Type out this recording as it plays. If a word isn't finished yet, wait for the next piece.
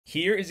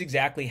here is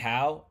exactly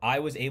how I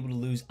was able to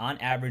lose on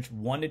average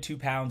 1 to 2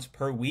 pounds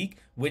per week,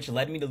 which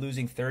led me to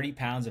losing 30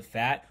 pounds of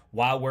fat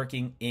while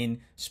working in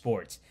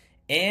sports.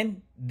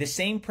 And the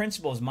same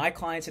principles my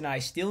clients and I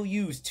still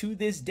use to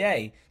this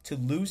day to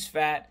lose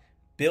fat,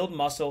 build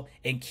muscle,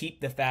 and keep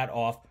the fat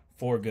off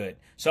for good.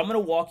 So I'm going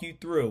to walk you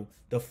through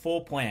the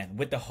full plan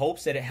with the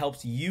hopes that it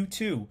helps you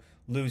too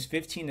lose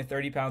 15 to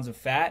 30 pounds of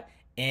fat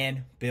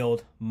and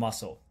build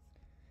muscle.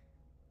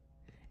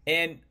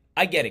 And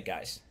I get it,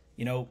 guys.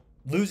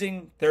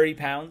 Losing 30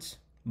 pounds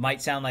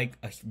might sound like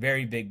a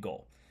very big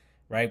goal,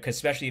 right? Because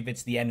especially if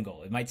it's the end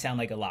goal, it might sound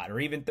like a lot, or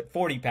even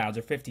 40 pounds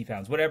or 50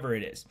 pounds, whatever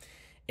it is.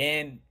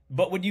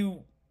 But when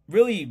you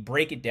really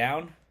break it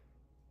down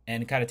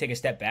and kind of take a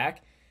step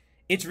back,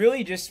 it's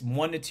really just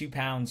 1 to 2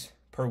 pounds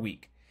per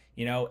week,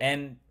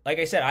 And like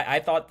I said, I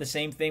thought the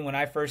same thing when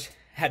I first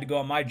had to go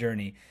on my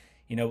journey,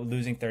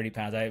 losing 30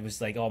 pounds. I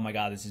was like, oh my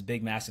God, this is a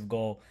big, massive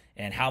goal.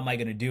 And how am I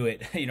going to do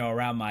it,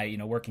 around my,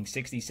 working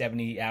 60,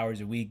 70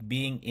 hours a week,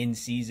 being in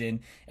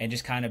season, and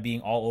just kind of being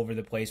all over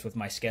the place with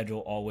my schedule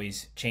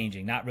always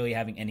changing, not really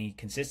having any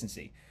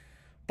consistency.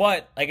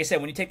 But like I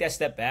said, when you take that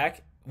step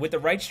back, with the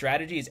right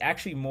strategy, it's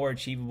actually more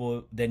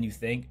achievable than you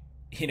think,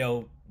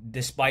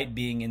 despite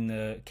being in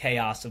the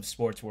chaos of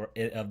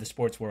the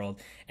sports world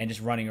and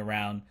just running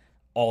around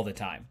all the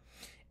time.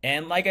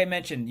 And like I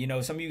mentioned,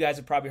 some of you guys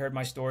have probably heard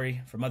my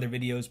story from other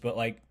videos, but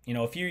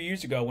a few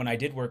years ago when I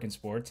did work in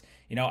sports,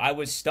 I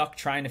was stuck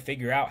trying to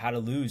figure out how to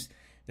lose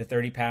the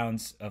 30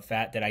 pounds of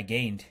fat that I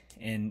gained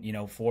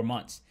in, 4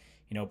 months.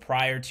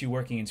 Prior to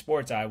working in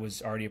sports, I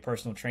was already a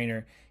personal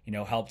trainer,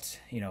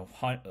 helped,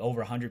 over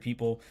 100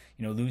 people,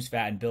 lose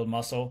fat and build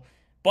muscle.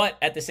 But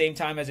at the same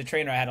time, as a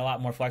trainer, I had a lot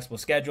more flexible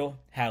schedule,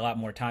 had a lot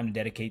more time to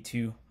dedicate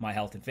to my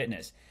health and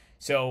fitness.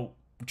 So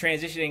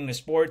transitioning to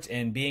sports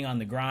and being on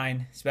the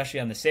grind, especially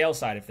on the sales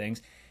side of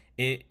things,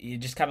 it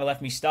just kind of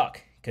left me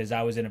stuck because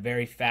I was in a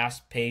very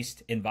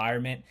fast-paced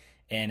environment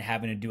and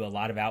having to do a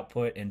lot of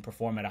output and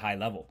perform at a high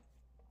level.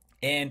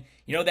 And,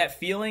 that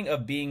feeling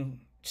of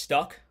being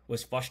stuck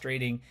was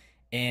frustrating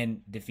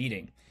and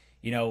defeating.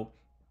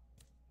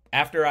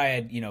 After I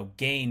had,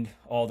 gained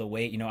all the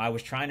weight, I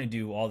was trying to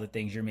do all the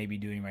things you're maybe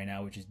doing right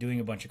now, which is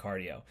doing a bunch of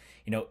cardio,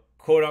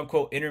 quote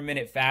unquote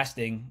intermittent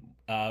fasting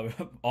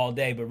all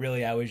day, but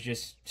really I was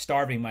just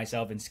starving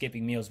myself and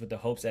skipping meals with the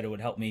hopes that it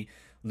would help me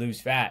lose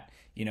fat,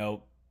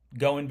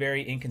 going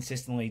very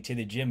inconsistently to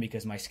the gym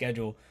because my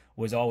schedule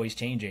was always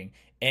changing.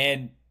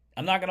 And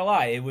I'm not going to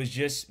lie, it was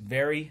just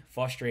very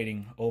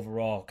frustrating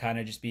overall, kind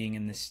of just being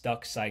in this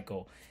stuck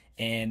cycle.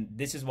 And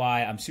this is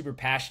why I'm super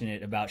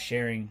passionate about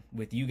sharing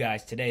with you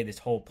guys today this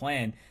whole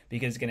plan,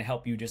 because it's going to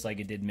help you just like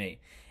it did me.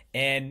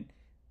 And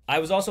I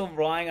was also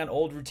relying on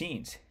old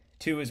routines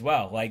too as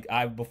well.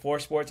 Before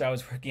sports, I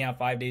was working out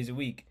 5 days a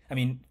week.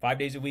 5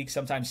 days a week,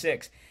 sometimes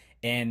 6.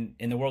 And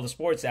in the world of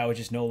sports, that was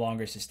just no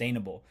longer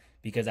sustainable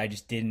because I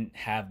just didn't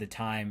have the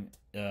time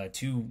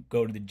to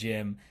go to the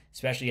gym,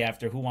 especially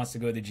after, who wants to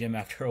go to the gym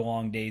after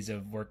long days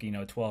of working,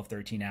 12,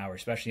 13 hours,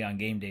 especially on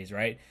game days,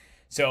 right?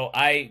 So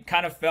I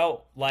kind of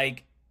felt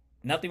like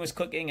nothing was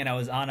cooking and I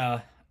was on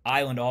a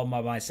island all by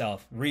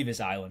myself,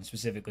 Revis Island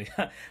specifically.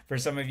 For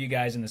some of you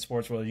guys in the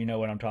sports world, you know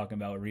what I'm talking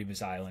about with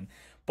Revis Island.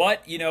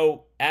 But,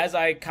 as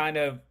I kind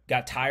of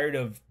got tired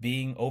of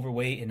being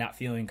overweight and not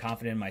feeling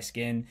confident in my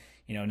skin,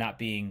 not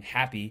being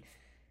happy,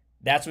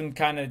 that's when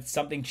kind of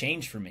something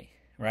changed for me,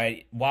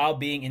 right? While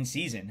being in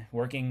season,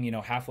 working,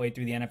 halfway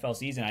through the NFL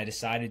season, I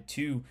decided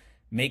to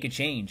make a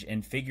change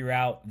and figure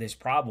out this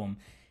problem.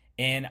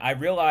 And I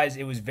realized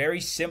it was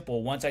very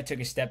simple once I took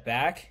a step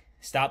back,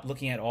 stopped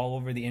looking at all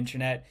over the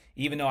internet,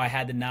 even though I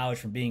had the knowledge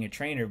from being a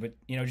trainer, but,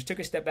 just took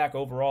a step back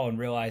overall and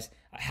realized,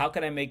 how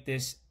can I make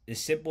this as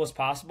simple as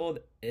possible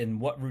and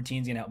what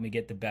routine's going to help me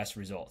get the best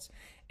results?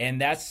 And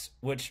that's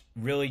what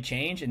really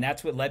changed. And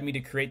that's what led me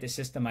to create the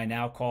system I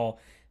now call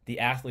the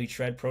Athlete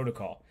Shred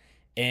Protocol.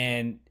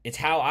 And it's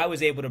how I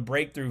was able to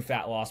break through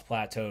fat loss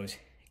plateaus,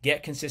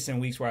 get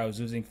consistent weeks where I was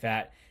losing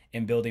fat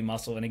and building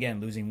muscle, and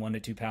again, losing 1 to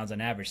 2 pounds on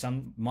average.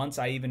 Some months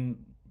I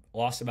even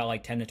lost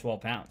about 10 to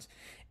 12 pounds.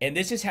 And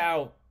this is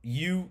how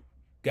you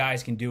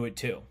guys can do it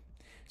too.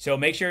 So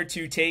make sure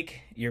to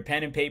take your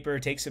pen and paper,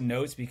 take some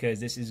notes, because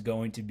this is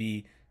going to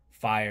be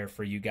fire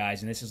for you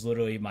guys. And this is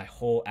literally my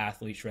whole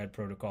Athlete Shred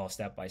Protocol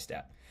step by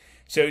step.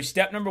 So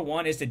step number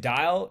 1 is to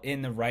dial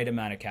in the right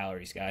amount of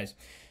calories, guys.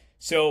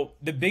 So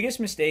the biggest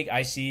mistake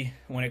I see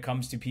when it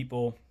comes to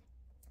people,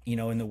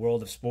 in the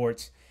world of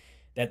sports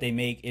that they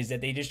make is that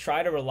they just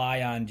try to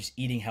rely on just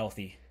eating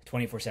healthy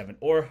 24/7,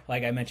 or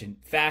like I mentioned,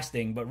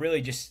 fasting, but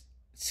really just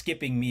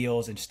skipping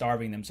meals and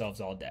starving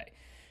themselves all day,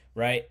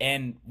 right?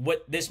 And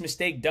what this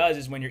mistake does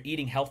is when you're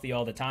eating healthy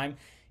all the time,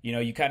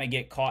 you kind of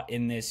get caught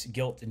in this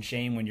guilt and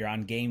shame when you're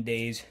on game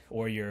days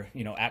or you're,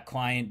 at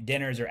client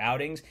dinners or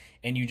outings,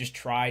 and you just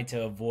try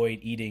to avoid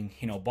eating,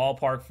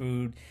 ballpark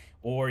food,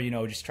 or,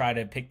 just try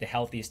to pick the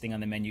healthiest thing on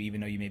the menu,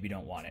 even though you maybe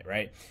don't want it,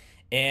 right?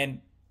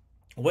 And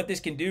what this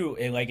can do,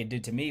 like it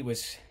did to me,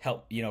 was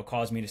help,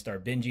 cause me to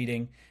start binge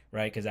eating,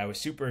 right? Because I was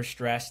super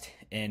stressed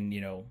and,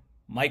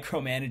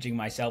 micromanaging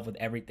myself with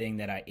everything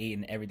that I ate,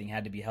 and everything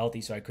had to be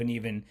healthy. So I couldn't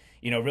even,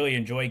 really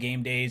enjoy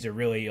game days or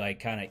really like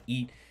kind of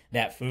eat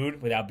that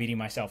food without beating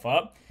myself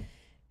up.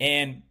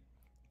 And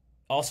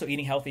also,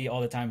 eating healthy all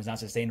the time is not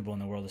sustainable in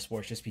the world of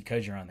sports just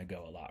because you're on the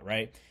go a lot,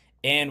 right?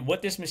 And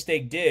what this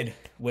mistake did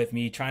with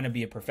me trying to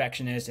be a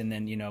perfectionist and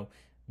then,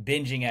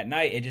 binging at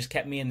night, it just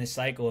kept me in this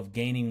cycle of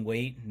gaining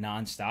weight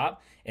nonstop,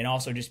 and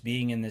also just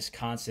being in this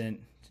constant,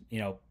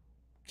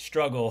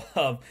 struggle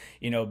of,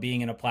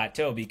 being in a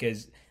plateau,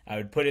 because I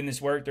would put in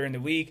this work during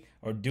the week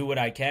or do what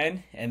I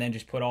can and then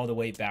just put all the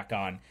weight back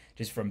on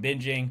just from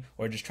binging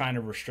or just trying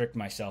to restrict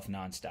myself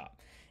nonstop,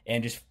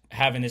 and just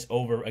having this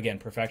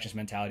perfectionist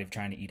mentality of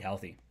trying to eat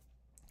healthy.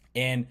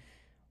 And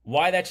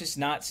why that's just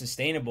not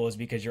sustainable is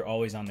because you're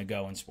always on the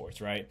go in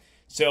sports, right?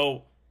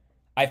 So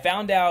I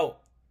found out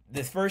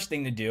the first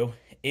thing to do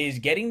is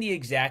getting the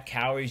exact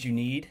calories you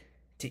need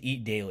to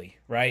eat daily,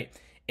 right?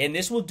 And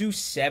this will do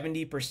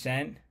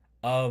 70%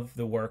 of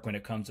the work when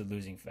it comes to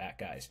losing fat,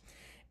 guys.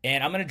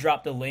 And I'm going to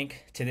drop the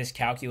link to this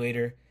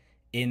calculator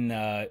in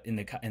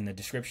the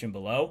description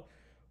below.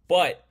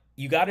 But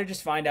you got to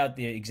just find out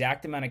the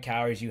exact amount of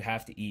calories you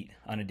have to eat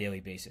on a daily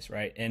basis,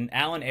 right? And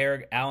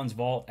Alan's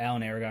Vault,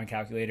 Alan Aragon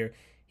calculator,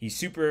 he's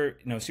super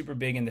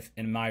big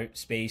in my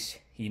space.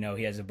 He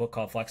has a book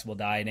called Flexible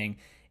Dieting.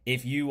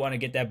 If you want to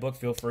get that book,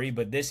 feel free.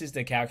 But this is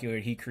the calculator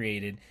he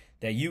created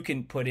that you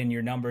can put in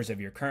your numbers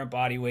of your current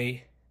body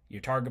weight,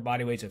 your target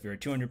body weight. So if you're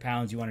at 200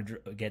 pounds, you want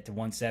to get to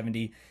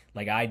 170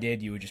 like I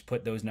did, you would just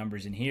put those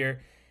numbers in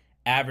here.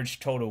 Average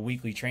total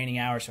weekly training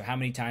hours, so how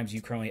many times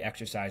you currently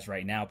exercise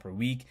right now per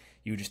week,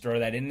 you would just throw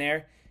that in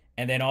there.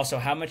 And then also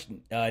how much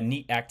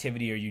NEAT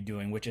activity are you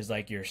doing, which is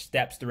like your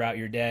steps throughout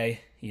your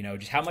day,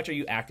 just how much are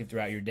you active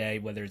throughout your day,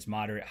 whether it's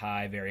moderate,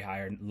 high, very high,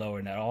 or lower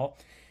than at all.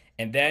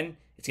 And then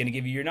it's going to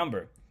give you your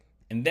number.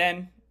 And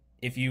then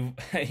if you,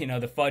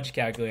 the fudge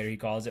calculator, he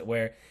calls it,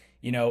 where,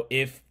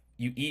 if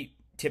you eat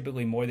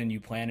typically more than you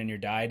plan in your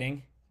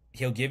dieting,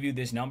 he'll give you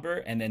this number,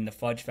 and then the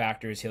fudge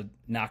factor is he'll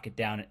knock it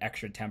down an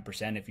extra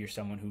 10% if you're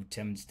someone who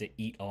tends to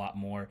eat a lot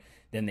more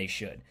than they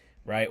should,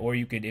 right? Or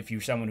you could, if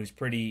you're someone who's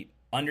pretty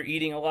under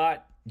eating a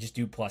lot, just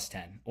do plus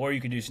 10. Or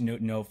you could do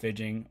no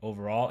fidgeting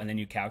overall, and then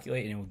you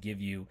calculate, and it will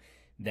give you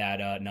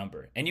that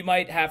number. And you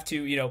might have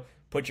to,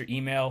 put your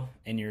email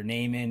and your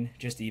name in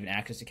just to even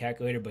access the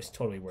calculator, but it's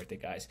totally worth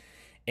it, guys.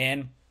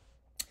 And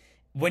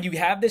when you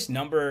have this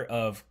number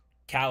of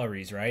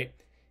calories, right,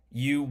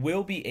 you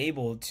will be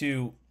able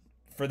to,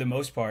 for the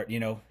most part,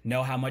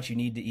 know how much you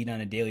need to eat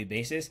on a daily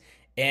basis,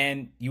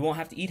 and you won't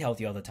have to eat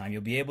healthy all the time.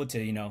 You'll be able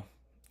to,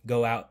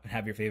 go out and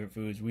have your favorite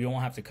foods. We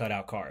won't have to cut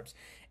out carbs.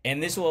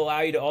 And this will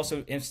allow you to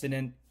also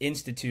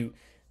institute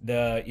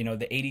the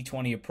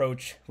 80-20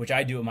 approach, which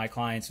I do with my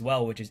clients as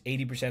well, which is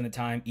 80% of the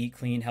time eat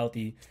clean,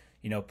 healthy,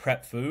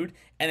 prep food,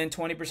 and then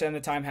 20% of the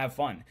time have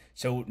fun.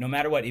 So no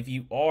matter what, if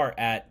you are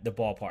at the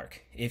ballpark,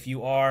 if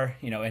you are,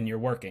 and you're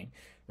working,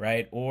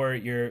 right, or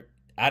you're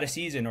out of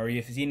season, or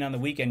if it's eating on the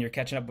weekend, you're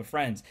catching up with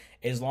friends,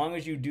 as long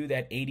as you do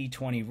that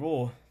 80-20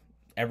 rule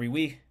every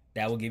week,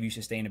 that will give you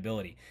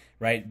sustainability,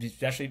 right?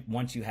 Especially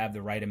once you have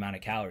the right amount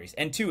of calories.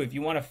 And two, if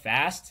you want to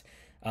fast,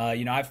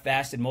 I've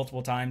fasted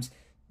multiple times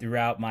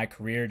throughout my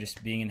career,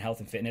 just being in health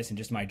and fitness and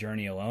just my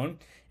journey alone.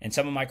 And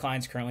some of my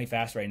clients currently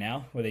fast right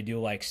now, where they do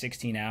like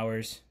 16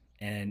 hours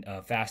and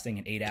fasting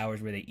and 8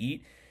 hours where they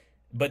eat.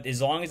 But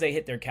as long as they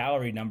hit their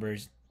calorie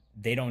numbers,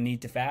 they don't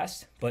need to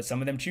fast, but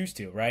some of them choose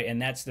to, right? And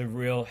that's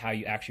how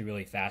you actually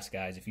really fast,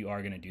 guys. If you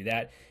are going to do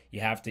that, you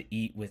have to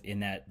eat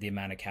within the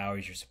amount of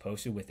calories you're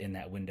supposed to within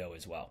that window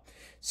as well.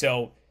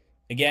 So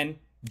again,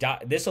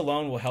 this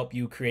alone will help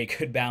you create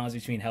good balance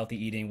between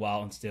healthy eating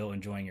while still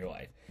enjoying your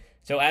life.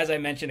 So as I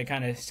mentioned, I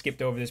kind of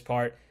skipped over this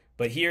part,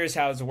 but here's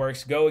how this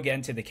works. Go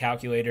again to the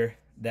calculator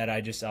that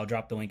I'll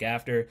drop the link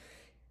after.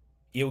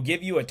 It will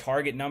give you a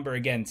target number.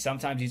 Again,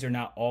 sometimes these are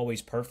not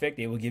always perfect.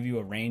 It will give you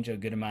a range a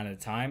good amount of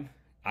the time.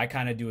 I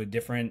kind of do a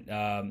different,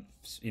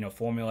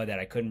 formula that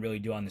I couldn't really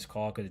do on this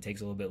call because it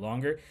takes a little bit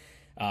longer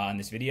on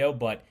this video,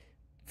 but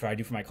I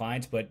do for my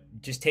clients. But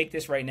just take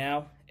this right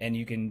now, and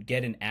you can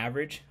get an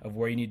average of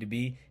where you need to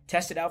be.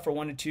 Test it out for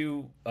 1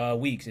 to 2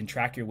 weeks and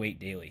track your weight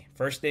daily.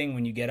 First thing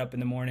when you get up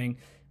in the morning,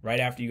 right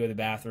after you go to the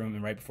bathroom,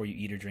 and right before you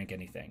eat or drink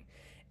anything,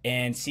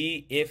 and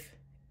see if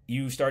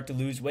you start to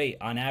lose weight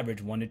on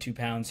average 1 to 2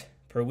 pounds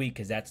per week,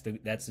 because that's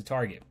the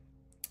target.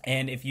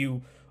 And if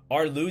you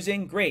are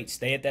losing, great,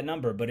 stay at that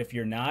number. But if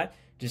you're not,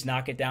 just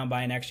knock it down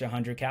by an extra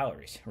 100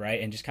 calories,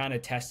 right? And just kind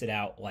of test it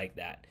out like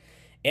that.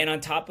 And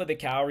on top of the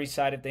calorie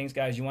side of things,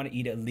 guys, you want to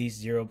eat at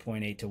least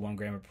 0.8 to 1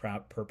 gram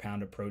per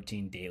pound of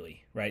protein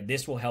daily, right?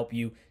 This will help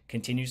you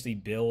continuously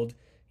build,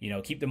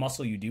 keep the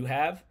muscle you do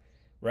have,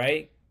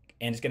 right?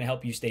 And it's going to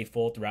help you stay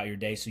full throughout your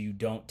day so you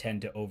don't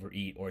tend to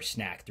overeat or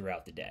snack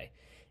throughout the day.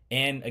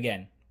 And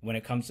again, when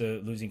it comes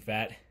to losing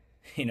fat,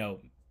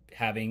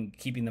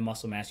 keeping the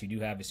muscle mass you do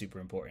have is super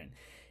important.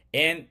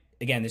 And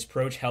again, this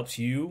approach helps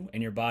you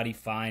and your body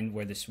find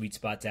where the sweet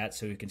spot's at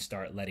so you can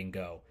start letting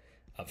go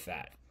of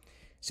fat.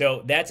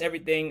 So that's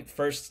everything.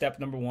 First step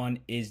number one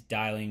is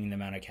dialing the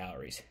amount of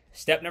calories.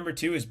 Step number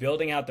two is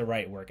building out the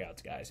right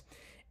workouts, guys.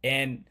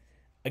 And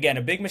again,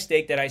 a big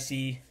mistake that I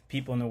see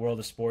people in the world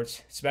of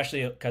sports,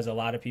 especially because a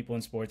lot of people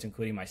in sports,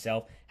 including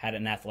myself, had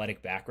an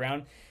athletic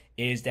background,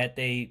 is that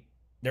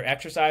their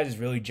exercise is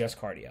really just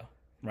cardio,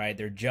 right?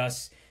 They're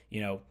just,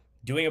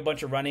 doing a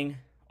bunch of running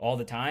all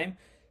the time.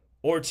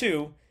 Or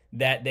two,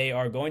 that they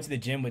are going to the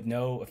gym with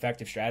no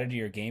effective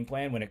strategy or game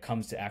plan when it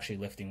comes to actually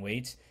lifting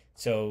weights.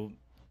 So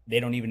they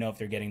don't even know if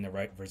they're getting the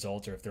right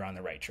results or if they're on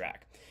the right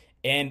track.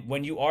 And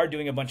when you are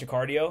doing a bunch of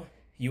cardio,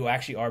 you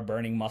actually are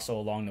burning muscle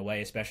along the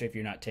way, especially if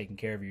you're not taking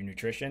care of your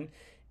nutrition.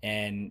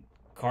 And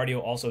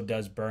cardio also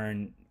does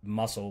burn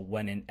muscle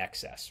when in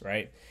excess,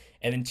 right?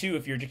 And then two,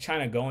 if you're just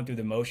kind of going through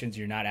the motions,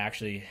 you're not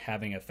actually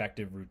having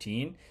effective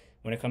routine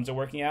when it comes to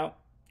working out,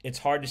 it's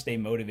hard to stay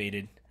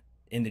motivated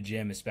in the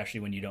gym,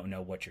 especially when you don't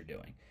know what you're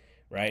doing,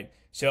 right?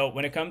 So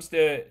when it comes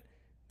to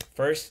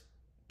first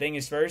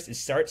is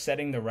start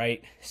setting the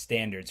right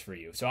standards for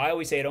you. So I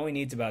always say it only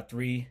needs about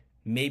 3,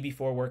 maybe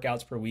 4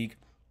 workouts per week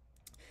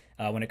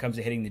when it comes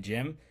to hitting the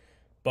gym.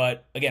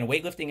 But again,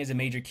 weightlifting is a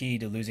major key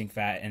to losing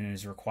fat and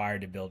is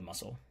required to build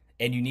muscle.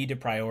 And you need to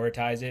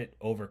prioritize it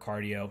over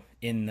cardio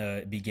in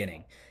the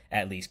beginning,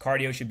 at least.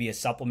 Cardio should be a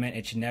supplement.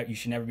 You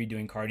should never be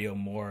doing cardio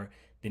more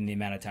than the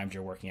amount of times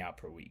you're working out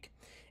per week.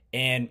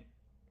 And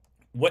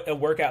what a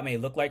workout may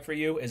look like for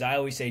you is, I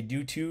always say,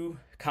 do 2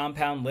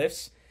 compound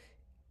lifts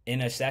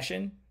in a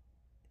session,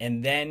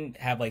 and then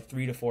have like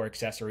 3 to 4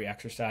 accessory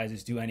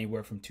exercises. Do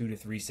anywhere from 2 to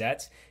 3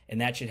 sets,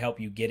 and that should help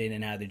you get in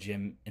and out of the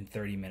gym in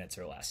 30 minutes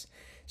or less.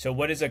 So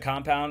what is a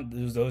compound?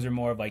 Those are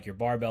more of like your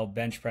barbell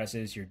bench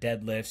presses, your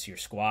deadlifts, your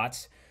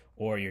squats,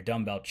 or your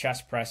dumbbell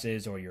chest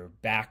presses, or your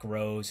back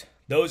rows.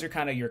 Those are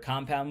kind of your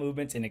compound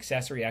movements, and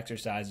accessory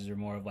exercises are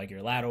more of like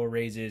your lateral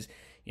raises,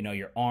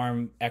 your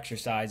arm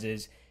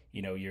exercises,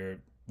 your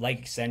leg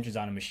extensions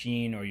on a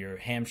machine, or your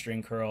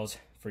hamstring curls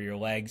for your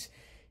legs.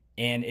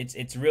 And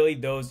it's really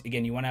those,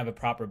 again, you want to have a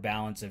proper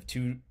balance of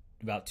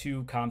about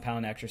 2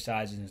 compound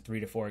exercises and 3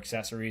 to 4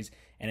 accessories.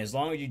 And as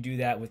long as you do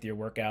that with your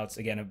workouts,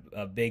 again,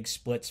 a big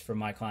splits for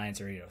my clients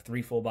are,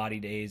 3 full body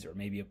days, or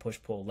maybe a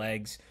push-pull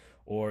legs,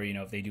 or,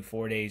 if they do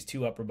 4 days,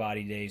 2 upper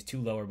body days,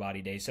 2 lower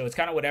body days. So it's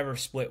kind of whatever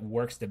split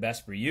works the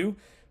best for you.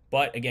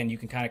 But again, you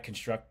can kind of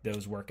construct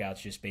those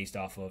workouts just based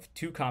off of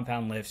 2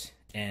 compound lifts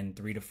and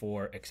 3 to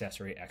 4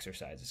 accessory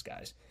exercises,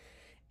 guys.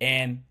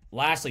 And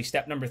lastly,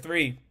 step number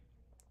 3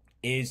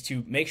 is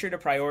to make sure to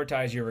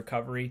prioritize your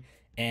recovery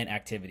and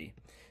activity.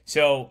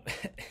 So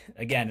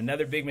again,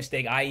 another big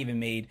mistake I even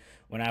made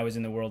when I was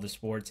in the world of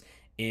sports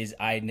is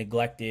I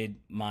neglected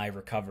my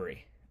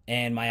recovery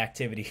and my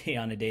activity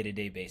on a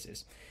day-to-day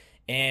basis.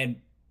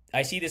 And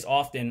I see this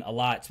often a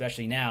lot,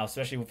 especially now,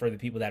 especially for the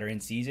people that are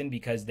in season,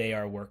 because they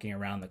are working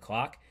around the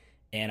clock.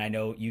 And I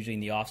know usually in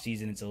the off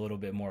season, it's a little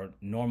bit more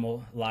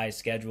normalized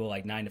schedule,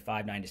 like 9 to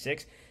 5, 9 to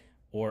 6,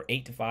 or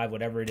 8 to 5,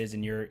 whatever it is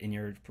in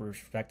your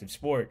respective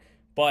sport.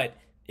 But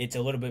it's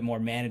a little bit more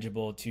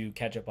manageable to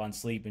catch up on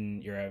sleep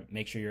and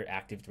make sure you're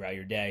active throughout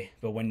your day.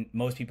 But when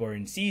most people are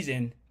in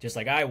season, just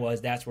like I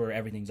was, that's where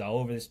everything's all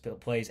over this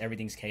place,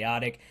 everything's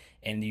chaotic,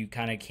 and you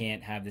kind of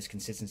can't have this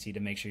consistency to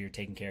make sure you're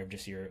taking care of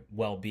just your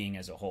well-being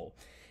as a whole.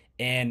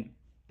 And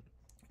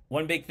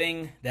one big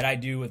thing that I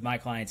do with my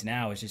clients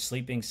now is just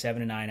sleeping 7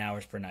 to 9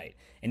 hours per night.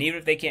 And even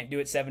if they can't do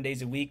it 7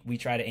 days a week, we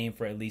try to aim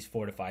for at least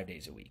 4 to 5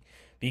 days a week,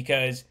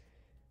 because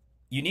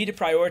you need to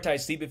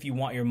prioritize sleep if you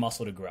want your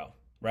muscle to grow.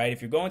 Right?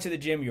 If you're going to the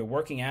gym, you're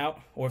working out,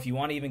 or if you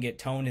want to even get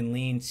toned and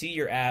lean, see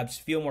your abs,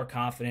 feel more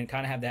confident,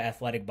 kind of have that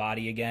athletic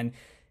body again,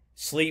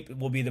 sleep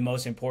will be the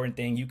most important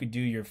thing. You could do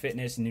your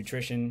fitness and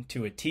nutrition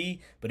to a T,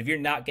 but if you're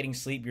not getting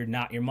sleep, your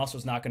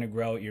muscle's not going to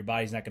grow, your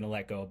body's not going to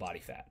let go of body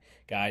fat,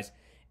 guys.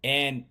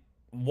 And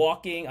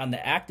walking on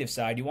the active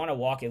side, you want to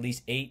walk at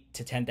least 8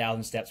 to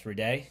 10,000 steps per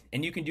day.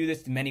 And you can do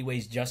this in many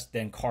ways just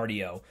than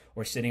cardio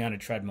or sitting on a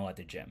treadmill at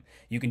the gym.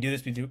 You can do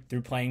this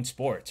through playing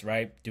sports,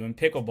 right? Doing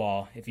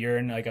pickleball, if you're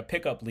in like a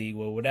pickup league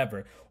or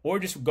whatever, or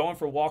just going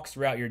for walks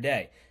throughout your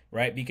day,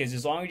 right? Because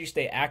as long as you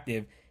stay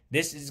active,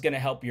 this is going to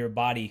help your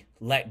body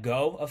let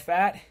go of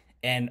fat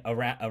and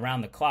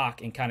around the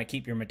clock, and kind of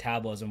keep your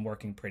metabolism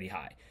working pretty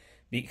high.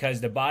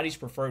 Because the body's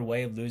preferred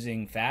way of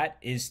losing fat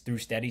is through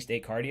steady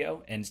state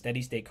cardio, and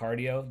steady state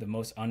cardio, the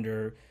most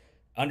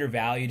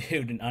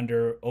undervalued and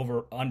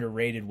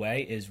underrated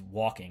way is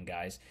walking,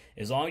 guys.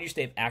 As long as you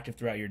stay active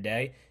throughout your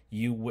day,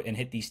 and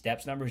hit these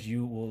steps numbers,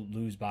 you will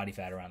lose body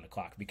fat around the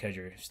clock because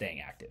you're staying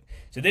active.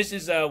 So this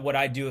is what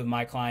I do with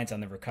my clients on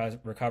the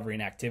recovery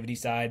and activity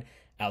side,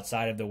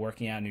 outside of the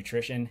working out and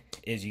nutrition,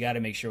 is you got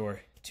to make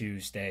sure to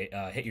stay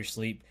hit your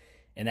sleep,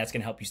 and that's going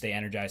to help you stay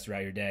energized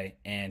throughout your day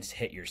and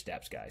hit your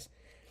steps, guys.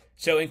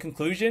 So in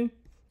conclusion,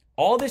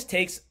 all this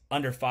takes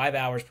under 5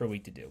 hours per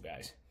week to do,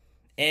 guys.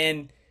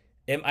 And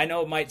I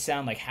know it might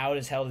sound like, how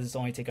does this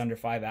only take under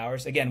 5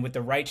 hours? Again, with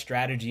the right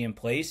strategy in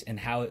place and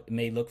how it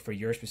may look for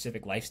your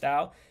specific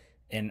lifestyle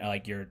and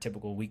like your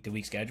typical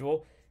week-to-week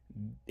schedule,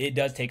 it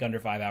does take under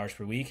 5 hours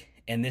per week.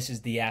 And this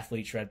is the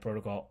Athlete Shred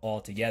protocol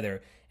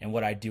altogether, and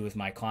what I do with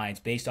my clients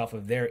based off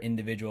of their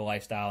individual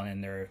lifestyle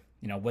and their,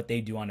 what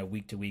they do on a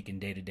week to week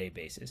and day to day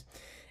basis.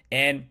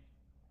 And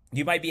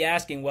you might be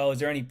asking, well, is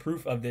there any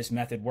proof of this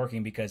method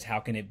working? Because how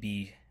can it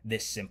be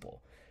this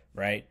simple,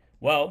 right?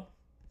 Well,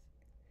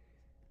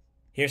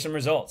 here's some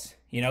results.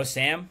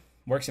 Sam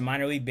works in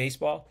minor league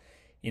baseball.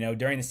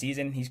 During the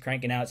season, he's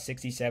cranking out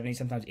 60, 70,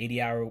 sometimes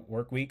 80-hour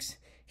work weeks.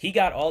 He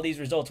got all these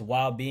results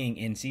while being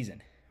in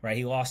season, right?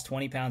 He lost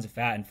 20 pounds of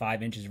fat and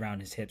 5 inches around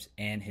his hips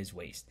and his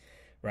waist,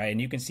 right?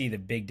 And you can see the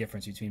big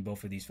difference between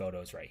both of these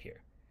photos right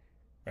here,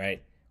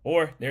 right?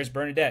 Or there's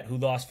Bernadette, who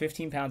lost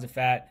 15 pounds of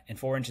fat and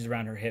 4 inches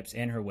around her hips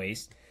and her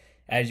waist.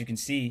 As you can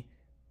see,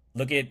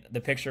 look at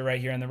the picture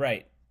right here on the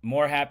right.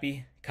 More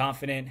happy,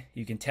 confident.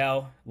 You can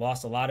tell,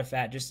 lost a lot of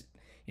fat just,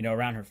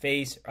 around her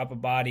face, upper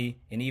body,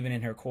 and even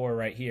in her core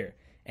right here.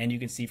 And you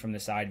can see from the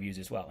side views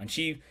as well. And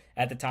she,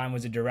 at the time,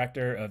 was a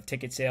director of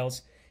ticket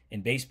sales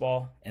in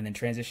baseball and then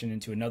transitioned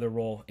into another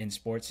role in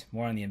sports,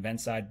 more on the event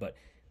side. But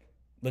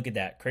look at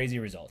that, crazy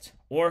results.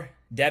 Or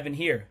Devin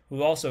here,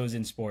 who also is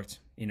in sports,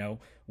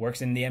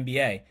 works in the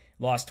NBA,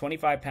 lost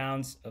 25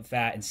 pounds of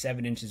fat and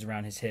 7 inches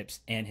around his hips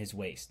and his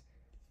waist.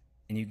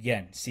 And you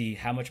again see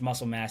how much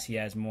muscle mass he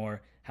has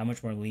more, how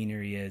much more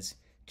leaner he is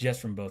just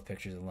from both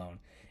pictures alone.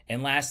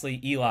 And lastly,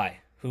 Eli,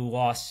 who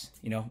lost,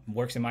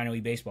 works in minor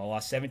league baseball,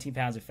 lost 17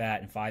 pounds of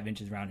fat and 5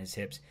 inches around his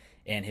hips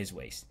and his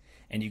waist.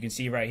 And you can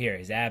see right here,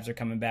 his abs are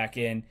coming back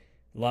in,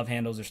 love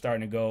handles are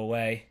starting to go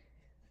away,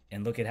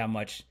 and look at how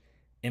much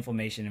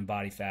inflammation and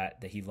body fat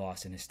that he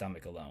lost in his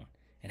stomach alone,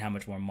 and how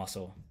much more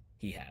muscle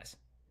he has.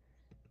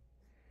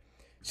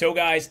 So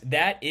guys,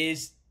 that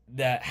is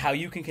how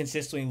you can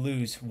consistently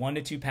lose 1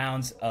 to 2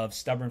 pounds of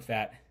stubborn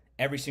fat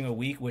every single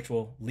week, which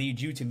will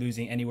lead you to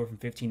losing anywhere from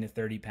 15 to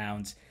 30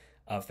 pounds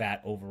of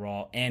fat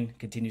overall, and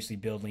continuously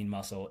build lean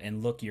muscle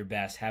and look your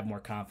best, have more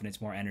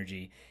confidence, more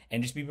energy,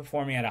 and just be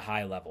performing at a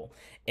high level.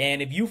 And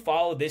if you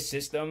follow this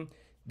system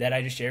that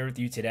I just shared with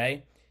you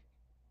today,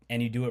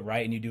 and you do it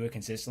right and you do it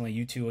consistently,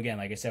 you too, again,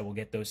 like I said, will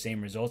get those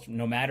same results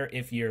no matter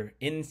if you're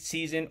in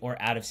season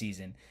or out of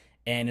season.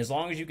 And as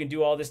long as you can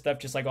do all this stuff,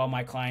 just like all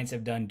my clients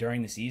have done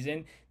during the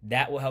season,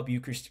 that will help you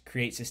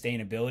create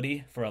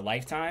sustainability for a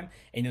lifetime.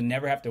 And you'll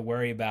never have to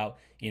worry about,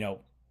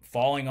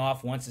 falling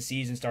off once the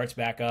season starts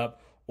back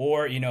up,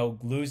 or,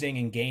 losing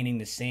and gaining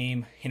the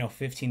same,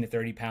 15 to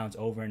 30 pounds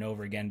over and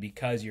over again,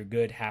 because you're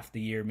good half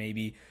the year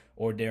maybe,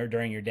 or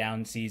during your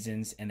down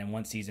seasons. And then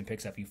once season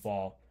picks up, you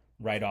fall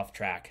right off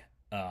track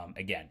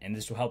again. And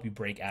this will help you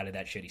break out of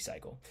that shitty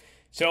cycle.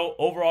 So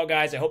overall,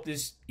 guys, I hope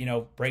this,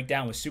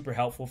 breakdown was super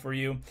helpful for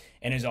you.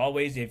 And as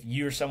always, if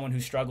you're someone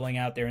who's struggling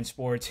out there in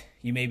sports,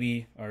 you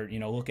maybe are,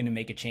 looking to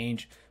make a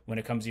change when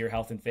it comes to your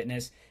health and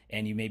fitness,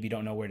 and you maybe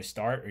don't know where to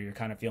start, or you're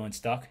kind of feeling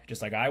stuck,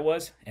 just like I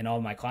was, and all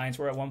of my clients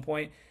were at one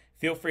point,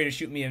 feel free to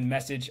shoot me a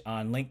message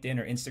on LinkedIn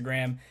or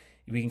Instagram.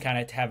 We can kind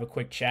of have a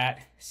quick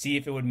chat, see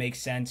if it would make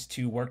sense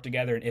to work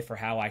together, and if or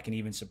how I can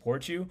even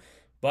support you.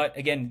 But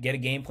again, get a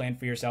game plan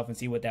for yourself and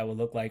see what that would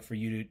look like for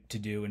you to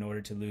do in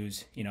order to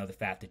lose, the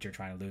fat that you're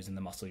trying to lose and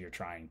the muscle you're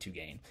trying to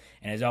gain.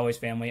 And as always,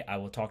 family, I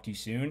will talk to you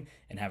soon,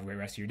 and have a great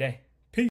rest of your day.